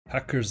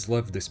Hackers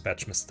love this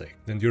patch mistake,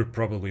 and you're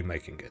probably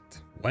making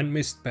it. One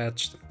missed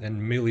patch and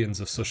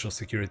millions of social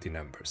security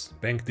numbers,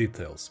 bank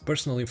details,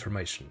 personal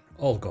information,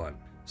 all gone.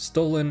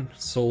 Stolen,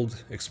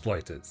 sold,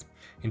 exploited.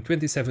 In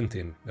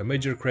 2017, a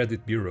major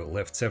credit bureau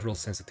left several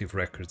sensitive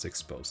records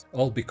exposed,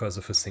 all because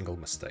of a single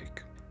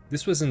mistake.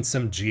 This wasn't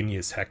some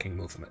genius hacking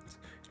movement.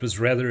 It was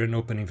rather an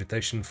open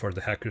invitation for the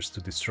hackers to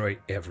destroy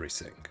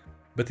everything.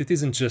 But it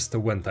isn't just a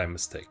one-time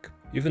mistake.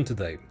 Even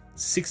today,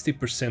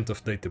 60%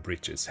 of data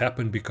breaches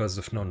happen because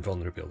of known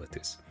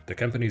vulnerabilities. The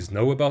companies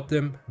know about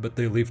them, but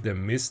they leave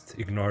them missed,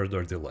 ignored,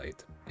 or delayed.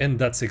 And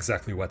that's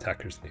exactly what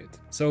hackers need.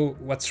 So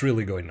what's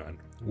really going on?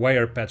 Why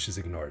are patches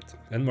ignored?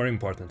 And more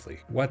importantly,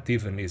 what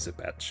even is a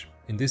patch?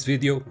 In this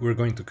video, we're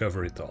going to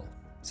cover it all.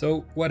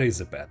 So what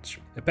is a patch?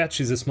 A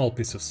patch is a small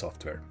piece of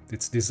software.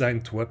 It's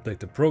designed to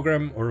update a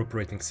program or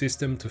operating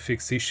system to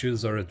fix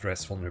issues or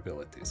address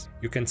vulnerabilities.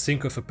 You can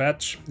think of a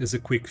patch as a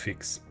quick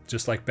fix,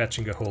 just like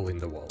patching a hole in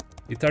the wall.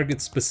 It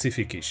targets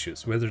specific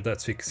issues, whether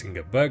that's fixing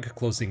a bug,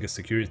 closing a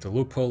security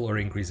loophole, or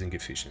increasing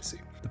efficiency.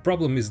 The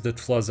problem is that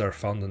flaws are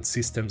found on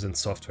systems and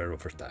software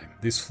over time.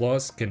 These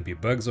flaws can be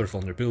bugs or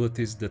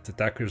vulnerabilities that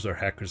attackers or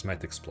hackers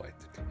might exploit.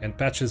 And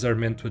patches are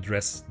meant to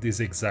address these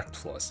exact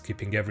flaws,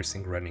 keeping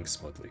everything running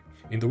smoothly.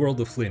 In the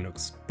world of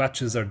Linux,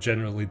 patches are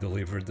generally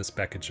delivered as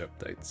package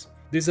updates.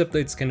 These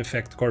updates can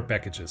affect core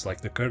packages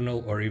like the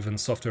kernel or even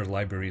software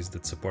libraries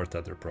that support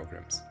other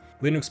programs.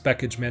 Linux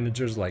package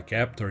managers like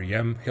apt or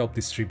yum help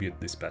distribute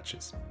these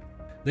patches.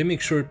 They make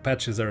sure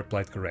patches are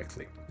applied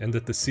correctly and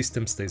that the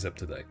system stays up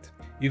to date.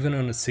 Even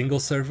on a single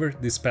server,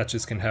 these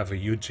patches can have a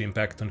huge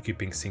impact on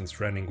keeping things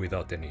running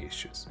without any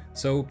issues.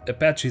 So a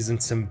patch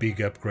isn't some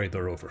big upgrade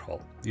or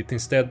overhaul. It's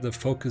instead a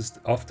focused,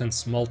 often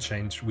small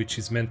change which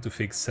is meant to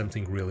fix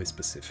something really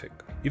specific.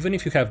 Even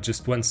if you have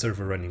just one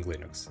server running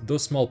Linux,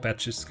 those small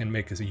patches can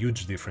make a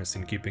huge difference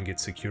in keeping it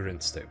secure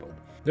and stable.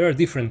 There are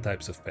different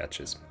types of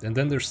patches, and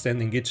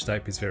understanding each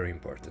type is very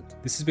important.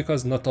 This is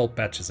because not all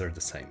patches are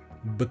the same,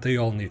 but they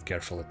all need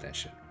careful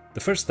attention. The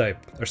first type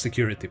are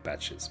security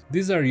patches.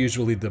 These are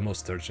usually the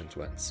most urgent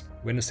ones.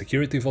 When a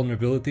security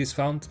vulnerability is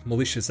found,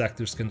 malicious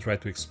actors can try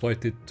to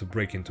exploit it to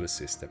break into a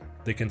system.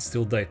 They can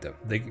steal data,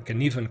 they can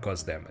even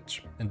cause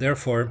damage. And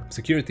therefore,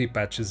 security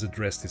patches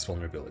address these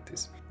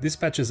vulnerabilities. These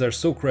patches are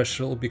so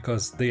crucial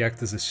because they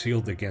act as a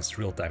shield against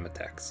real-time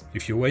attacks.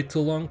 If you wait too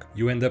long,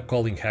 you end up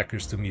calling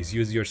hackers to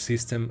misuse your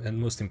system and,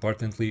 most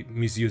importantly,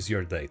 misuse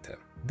your data.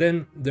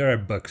 Then there are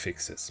bug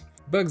fixes.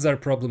 Bugs are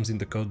problems in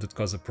the code that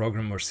cause a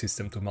program or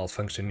system to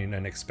malfunction in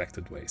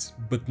unexpected ways,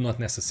 but not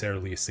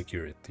necessarily a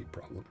security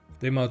problem.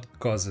 They might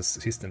cause a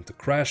system to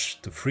crash,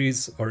 to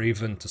freeze, or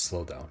even to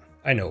slow down.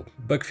 I know,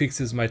 bug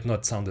fixes might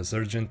not sound as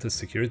urgent as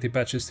security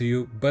patches to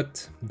you,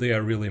 but they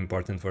are really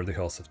important for the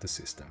health of the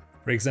system.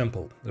 For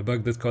example, a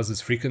bug that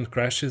causes frequent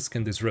crashes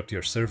can disrupt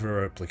your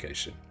server or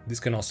application. This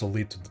can also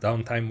lead to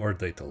downtime or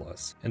data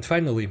loss. And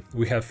finally,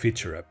 we have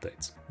feature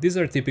updates. These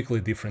are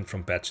typically different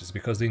from patches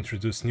because they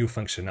introduce new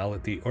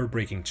functionality or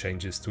breaking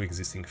changes to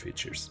existing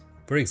features.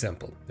 For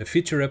example, a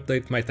feature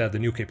update might add a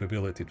new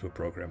capability to a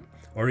program,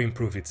 or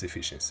improve its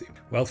efficiency.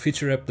 While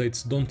feature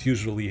updates don't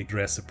usually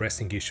address a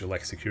pressing issue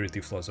like security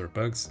flaws or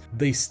bugs,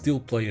 they still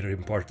play an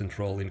important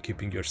role in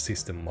keeping your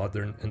system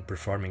modern and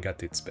performing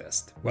at its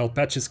best. While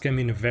patches come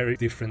in very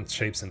different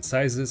shapes and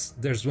sizes,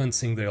 there's one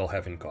thing they all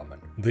have in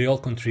common. They all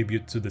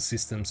contribute to the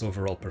system's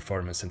overall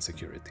performance and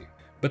security.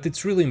 But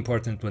it's really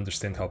important to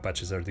understand how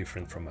patches are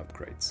different from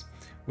upgrades.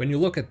 When you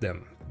look at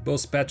them,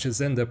 both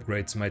patches and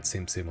upgrades might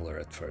seem similar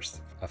at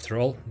first. After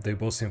all, they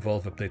both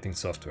involve updating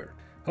software.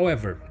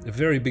 However, a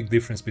very big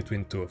difference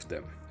between two of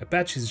them. A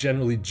patch is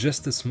generally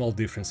just a small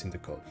difference in the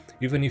code.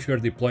 Even if you're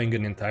deploying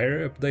an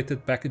entire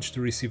updated package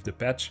to receive the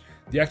patch,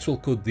 the actual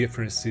code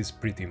difference is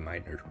pretty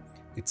minor.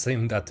 It's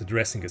aimed at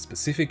addressing a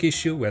specific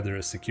issue, whether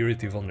a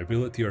security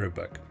vulnerability or a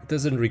bug. It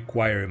doesn't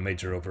require a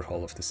major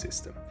overhaul of the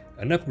system.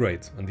 An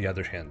upgrade, on the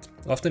other hand,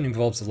 often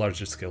involves a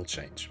larger scale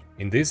change.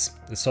 In this,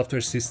 the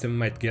software system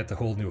might get a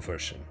whole new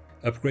version.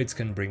 Upgrades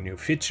can bring new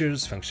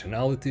features,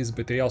 functionalities,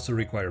 but they also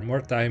require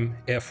more time,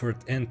 effort,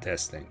 and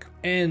testing.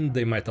 And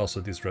they might also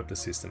disrupt the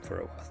system for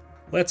a while.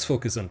 Let's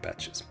focus on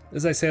patches.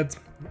 As I said,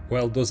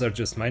 while those are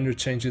just minor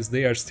changes,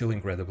 they are still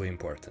incredibly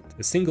important.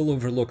 A single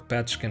overlooked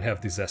patch can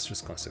have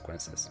disastrous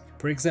consequences.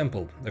 For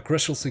example, a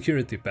crucial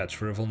security patch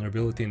for a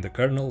vulnerability in the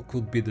kernel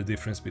could be the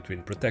difference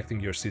between protecting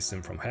your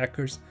system from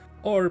hackers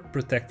or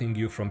protecting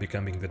you from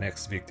becoming the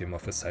next victim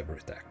of a cyber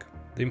attack.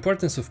 The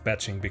importance of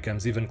patching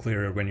becomes even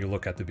clearer when you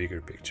look at the bigger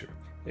picture.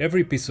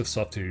 Every piece of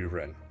software you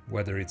run,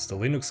 whether it's the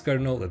Linux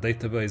kernel, a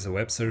database, a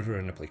web server,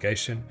 an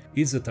application,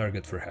 is a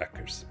target for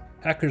hackers.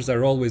 Hackers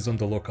are always on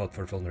the lookout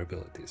for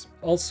vulnerabilities.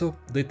 Also,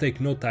 they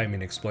take no time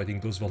in exploiting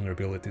those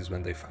vulnerabilities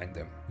when they find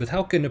them. But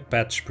how can a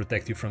patch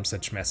protect you from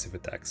such massive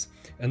attacks?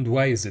 And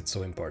why is it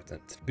so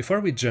important?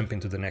 Before we jump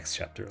into the next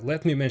chapter,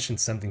 let me mention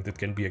something that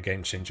can be a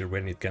game changer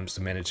when it comes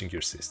to managing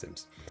your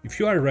systems. If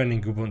you are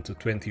running Ubuntu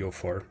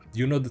 20.04,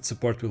 you know that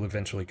support will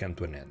eventually come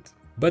to an end.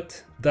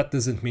 But that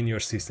doesn't mean your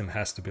system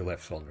has to be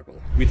left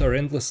vulnerable. With our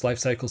endless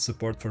lifecycle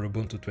support for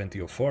Ubuntu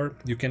 20.04,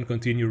 you can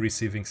continue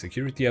receiving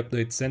security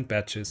updates and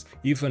patches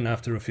even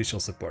after official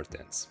support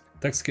ends.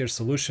 TuxCare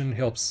solution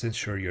helps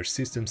ensure your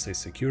system stays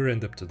secure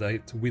and up to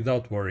date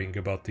without worrying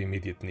about the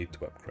immediate need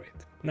to upgrade.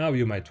 Now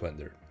you might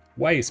wonder,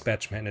 why is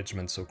patch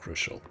management so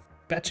crucial?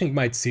 Patching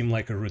might seem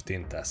like a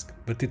routine task,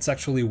 but it's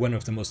actually one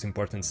of the most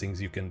important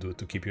things you can do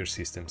to keep your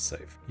system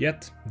safe.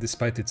 Yet,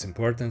 despite its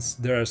importance,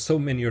 there are so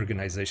many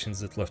organizations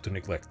that love to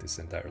neglect this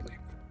entirely.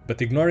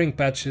 But ignoring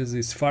patches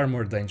is far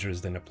more dangerous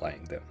than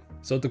applying them.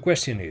 So the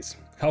question is,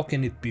 how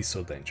can it be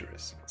so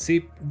dangerous?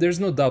 See, there's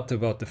no doubt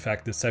about the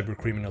fact that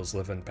cybercriminals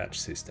love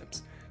unpatched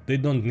systems. They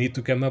don't need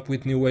to come up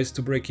with new ways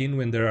to break in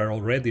when there are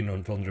already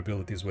known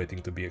vulnerabilities waiting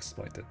to be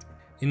exploited.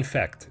 In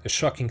fact, a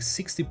shocking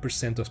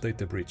 60% of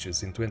data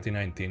breaches in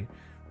 2019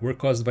 were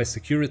caused by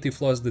security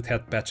flaws that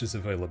had patches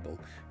available,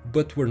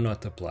 but were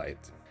not applied.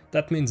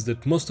 That means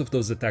that most of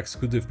those attacks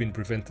could have been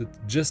prevented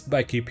just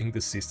by keeping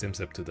the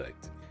systems up to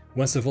date.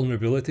 Once a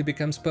vulnerability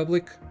becomes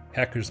public,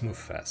 hackers move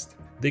fast.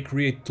 They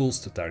create tools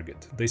to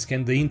target, they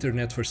scan the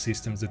internet for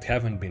systems that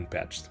haven't been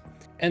patched,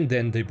 and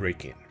then they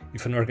break in.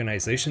 If an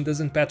organization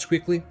doesn't patch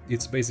quickly,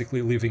 it's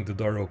basically leaving the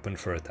door open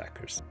for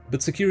attackers.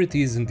 But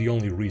security isn't the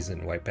only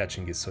reason why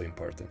patching is so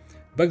important.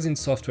 Bugs in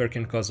software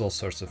can cause all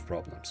sorts of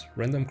problems.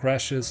 Random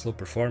crashes, slow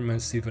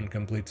performance, even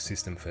complete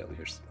system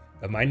failures.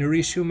 A minor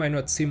issue might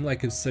not seem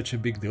like it's such a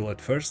big deal at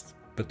first,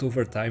 but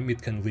over time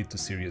it can lead to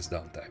serious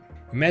downtime.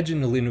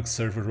 Imagine a Linux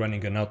server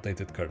running an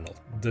outdated kernel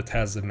that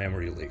has a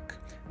memory leak.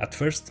 At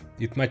first,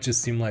 it might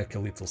just seem like a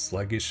little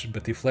sluggish,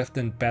 but if left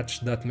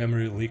unpatched, that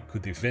memory leak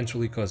could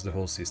eventually cause the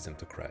whole system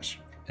to crash.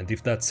 And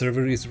if that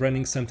server is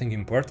running something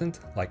important,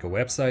 like a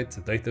website,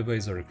 a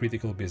database, or a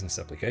critical business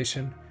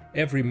application,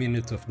 every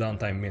minute of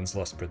downtime means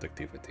lost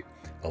productivity,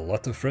 a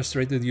lot of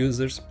frustrated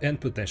users,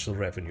 and potential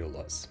revenue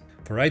loss.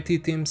 For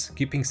IT teams,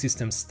 keeping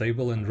systems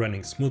stable and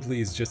running smoothly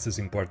is just as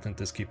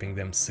important as keeping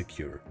them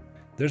secure.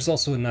 There's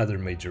also another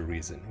major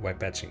reason why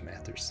patching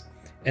matters,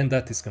 and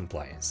that is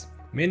compliance.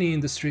 Many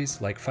industries,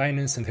 like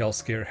finance and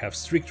healthcare, have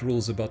strict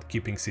rules about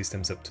keeping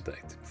systems up to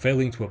date.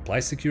 Failing to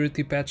apply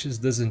security patches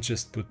doesn't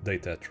just put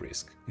data at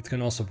risk. It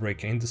can also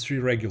break industry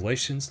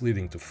regulations,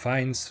 leading to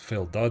fines,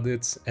 failed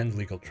audits, and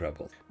legal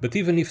trouble. But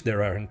even if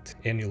there aren't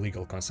any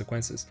legal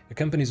consequences, a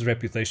company's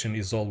reputation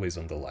is always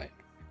on the line.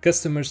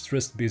 Customers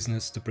trust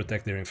business to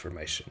protect their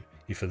information.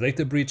 If a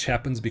data breach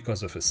happens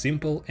because of a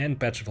simple and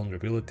patched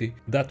vulnerability,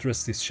 that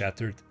trust is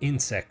shattered in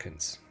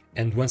seconds.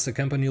 And once a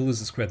company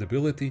loses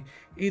credibility,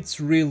 it's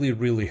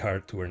really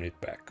hard to earn it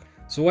back.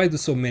 So why do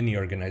so many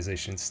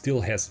organizations still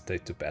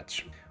hesitate to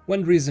patch?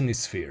 One reason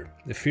is fear.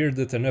 The fear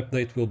that an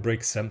update will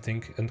break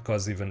something and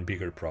cause even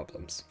bigger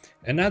problems.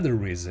 Another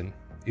reason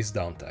is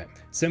downtime.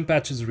 Some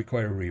patches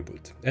require a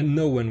reboot, and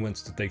no one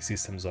wants to take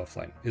systems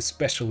offline,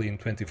 especially in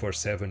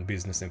 24/7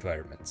 business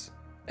environments.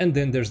 And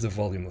then there's the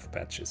volume of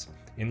patches.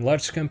 In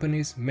large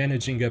companies,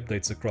 managing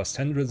updates across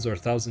hundreds or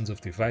thousands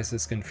of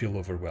devices can feel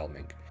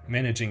overwhelming.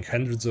 Managing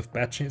hundreds of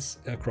patches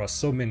across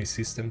so many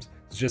systems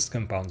just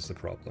compounds the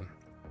problem.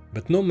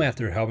 But no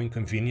matter how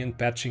inconvenient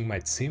patching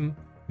might seem,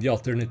 the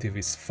alternative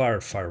is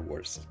far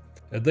worse.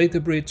 A data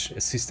breach,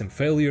 a system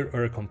failure,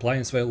 or a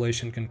compliance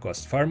violation can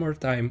cost far more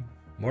time,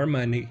 more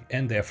money,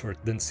 and effort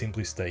than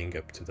simply staying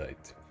up to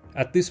date.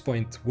 At this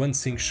point, one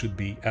thing should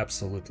be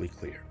absolutely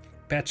clear.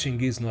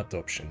 Patching is not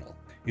optional.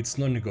 It's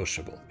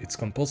non-negotiable, it's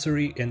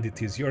compulsory, and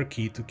it is your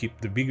key to keep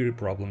the bigger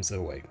problems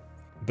away.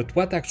 But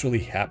what actually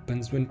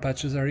happens when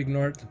patches are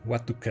ignored?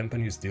 What do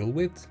companies deal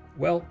with?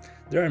 Well,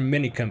 there are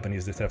many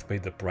companies that have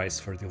paid the price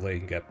for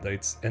delaying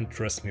updates, and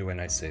trust me when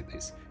I say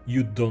this,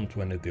 you don't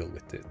want to deal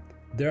with it.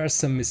 There are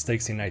some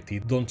mistakes in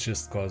IT don't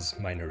just cause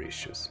minor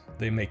issues.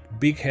 They make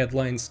big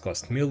headlines,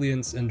 cost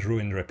millions, and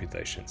ruin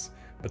reputations.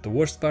 But the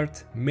worst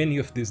part, many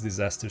of these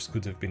disasters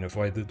could have been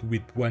avoided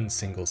with one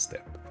single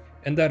step.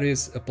 And that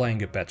is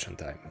applying a patch on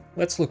time.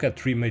 Let's look at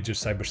 3 major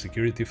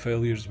cybersecurity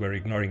failures where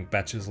ignoring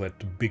patches led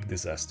to big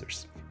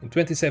disasters. In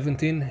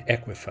 2017,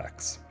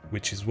 Equifax,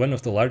 which is one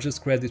of the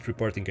largest credit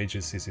reporting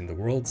agencies in the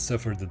world,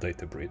 suffered a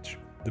data breach.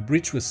 The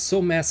breach was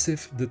so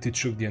massive that it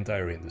shook the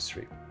entire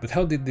industry. But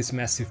how did this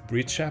massive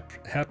breach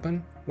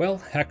happen? Well,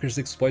 hackers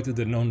exploited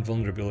a known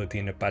vulnerability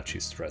in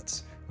Apache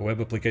Struts, a web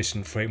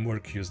application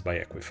framework used by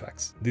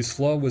Equifax. This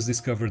flaw was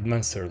discovered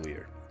months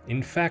earlier.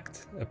 In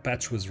fact, a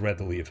patch was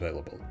readily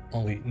available,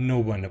 only no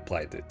one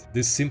applied it.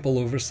 This simple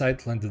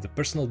oversight landed the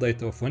personal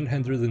data of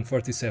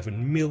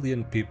 147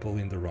 million people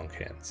in the wrong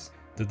hands.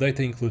 The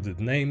data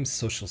included names,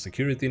 social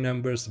security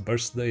numbers,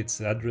 birth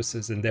dates,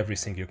 addresses, and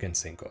everything you can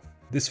think of.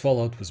 This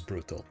fallout was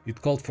brutal.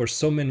 It called for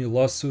so many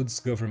lawsuits,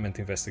 government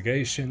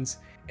investigations,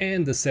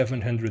 and a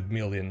 700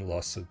 million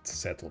lawsuit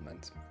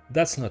settlement.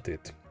 That's not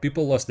it.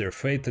 People lost their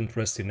faith and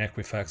trust in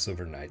Equifax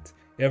overnight.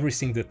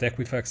 Everything that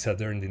Equifax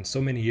had earned in so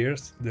many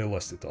years, they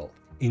lost it all,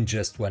 in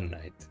just one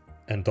night.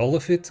 And all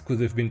of it could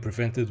have been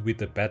prevented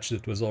with a patch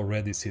that was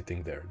already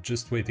sitting there,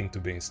 just waiting to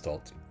be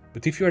installed.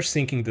 But if you are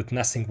thinking that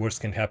nothing worse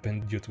can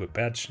happen due to a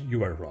patch,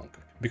 you are wrong.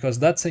 Because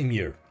that same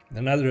year,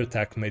 Another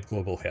attack made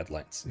global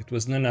headlines. It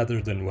was none other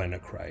than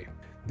WannaCry.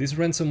 This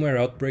ransomware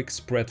outbreak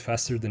spread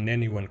faster than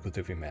anyone could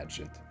have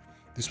imagined.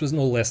 This was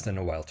no less than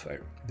a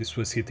wildfire. This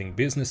was hitting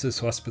businesses,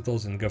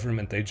 hospitals, and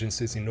government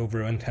agencies in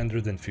over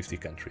 150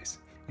 countries.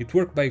 It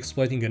worked by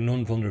exploiting a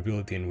known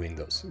vulnerability in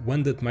Windows,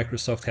 one that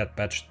Microsoft had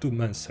patched 2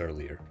 months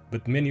earlier.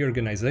 But many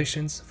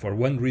organizations, for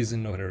one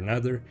reason or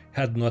another,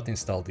 had not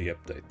installed the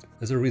update.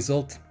 As a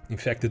result,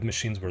 infected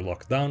machines were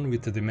locked down,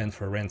 with the demand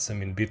for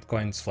ransom in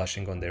bitcoins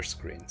flashing on their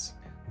screens.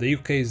 The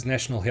UK's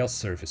National Health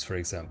Service, for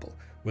example,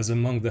 was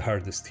among the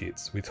hardest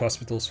hits, with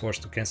hospitals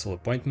forced to cancel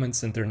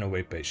appointments and turn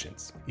away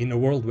patients. In a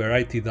world where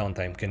IT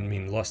downtime can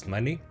mean lost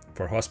money,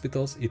 for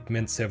hospitals it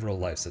meant several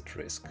lives at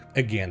risk.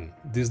 Again,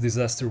 this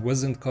disaster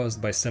wasn't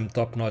caused by some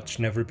top-notch,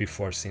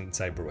 never-before-seen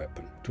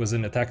cyberweapon. It was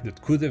an attack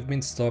that could have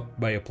been stopped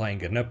by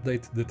applying an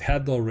update that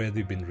had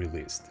already been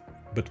released.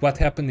 But what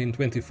happened in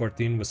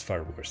 2014 was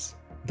far worse.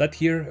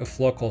 That year, a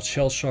flaw called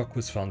Shellshock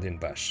was found in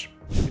Bash.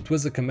 It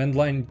was a command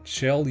line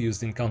shell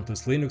used in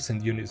countless Linux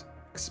and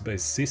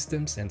Unix-based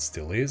systems, and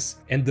still is,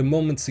 and the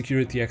moment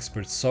security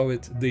experts saw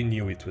it, they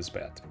knew it was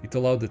bad. It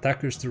allowed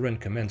attackers to run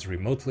commands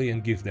remotely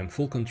and give them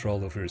full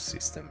control over a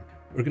system.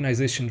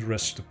 Organizations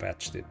rushed to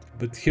patch it.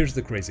 But here's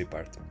the crazy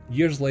part.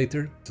 Years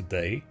later,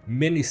 today,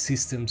 many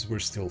systems were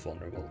still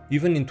vulnerable.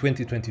 Even in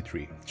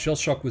 2023,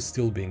 Shellshock was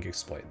still being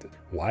exploited.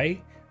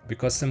 Why?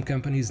 Because some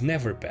companies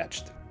never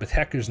patched, but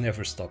hackers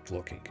never stopped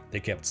looking. They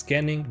kept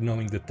scanning,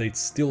 knowing that they'd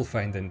still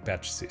find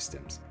unpatched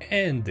systems.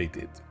 And they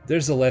did.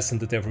 There's a lesson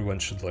that everyone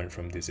should learn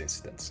from these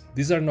incidents.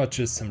 These are not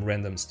just some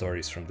random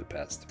stories from the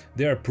past.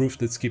 They are proof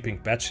that skipping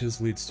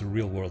patches leads to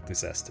real-world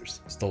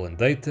disasters. Stolen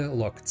data,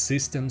 locked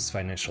systems,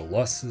 financial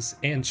losses,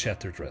 and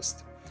shattered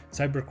trust.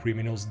 Cyber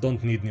criminals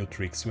don't need new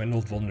tricks when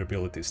old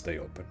vulnerabilities stay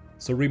open.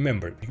 So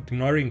remember,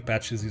 ignoring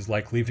patches is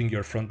like leaving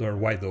your front door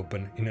wide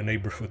open in a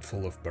neighborhood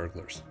full of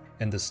burglars.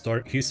 And as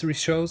history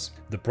shows,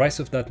 the price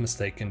of that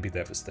mistake can be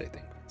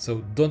devastating.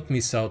 So don't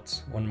miss out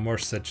on more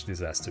such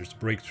disasters,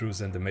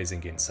 breakthroughs, and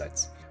amazing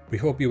insights. We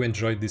hope you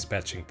enjoyed this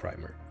patching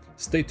primer.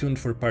 Stay tuned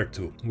for part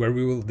 2, where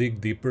we will dig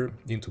deeper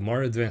into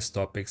more advanced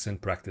topics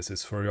and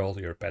practices for all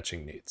your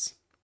patching needs.